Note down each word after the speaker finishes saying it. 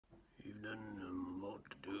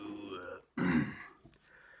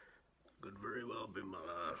be my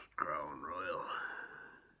last Crown Royal,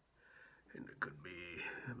 and it could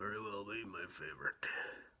very well be my favorite.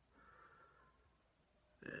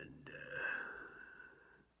 And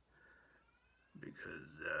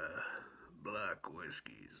because black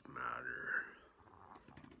whiskeys matter.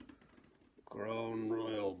 Crown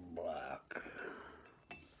Royal Black.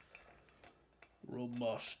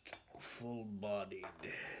 Robust, full-bodied.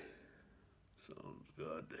 Sounds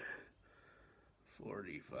good.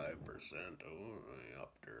 45%. Oh, I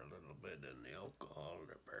upped her a little bit in the alcohol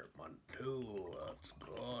department too. That's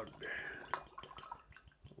good.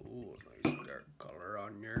 Oh, nice dark color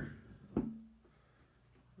on your.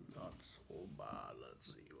 Not so bad. Let's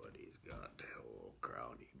see what he's got. Oh,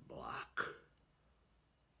 Crowny Black.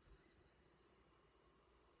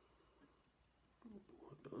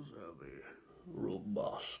 It does have a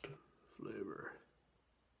robust flavor.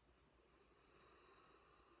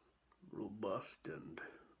 Robust and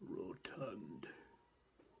rotund.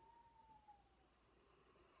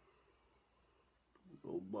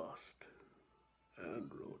 Robust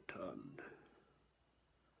and rotund.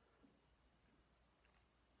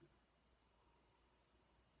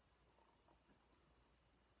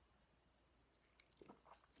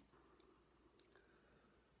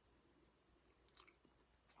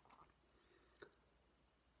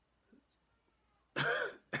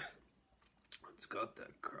 It's got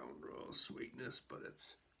that Crown Royal sweetness, but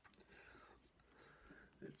it's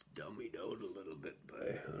dummied out a little bit by,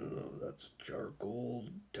 I don't know, that's charcoal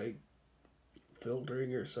type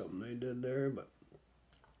filtering or something they did there, but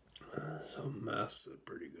some masks are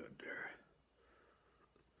pretty good there.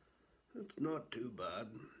 It's not too bad.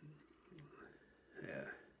 Yeah.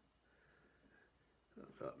 I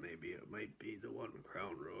thought maybe it might be the one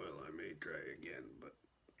Crown Royal I may try again, but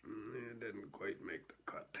it didn't quite make the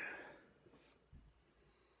cut.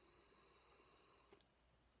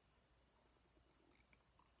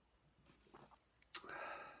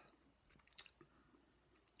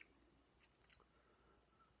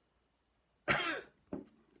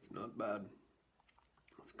 It's not bad.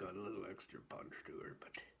 It's got a little extra punch to her,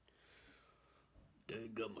 but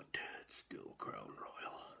dadgummit, it's still Crown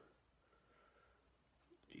Royal.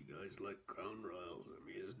 If you guys like Crown Royals, I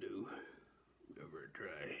mean, do give her a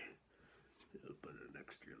try. I'll put an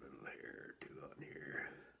extra little hair or two on here.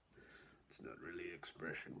 It's not really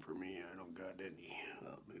expression for me. I don't got any.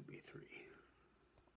 Well, maybe 3.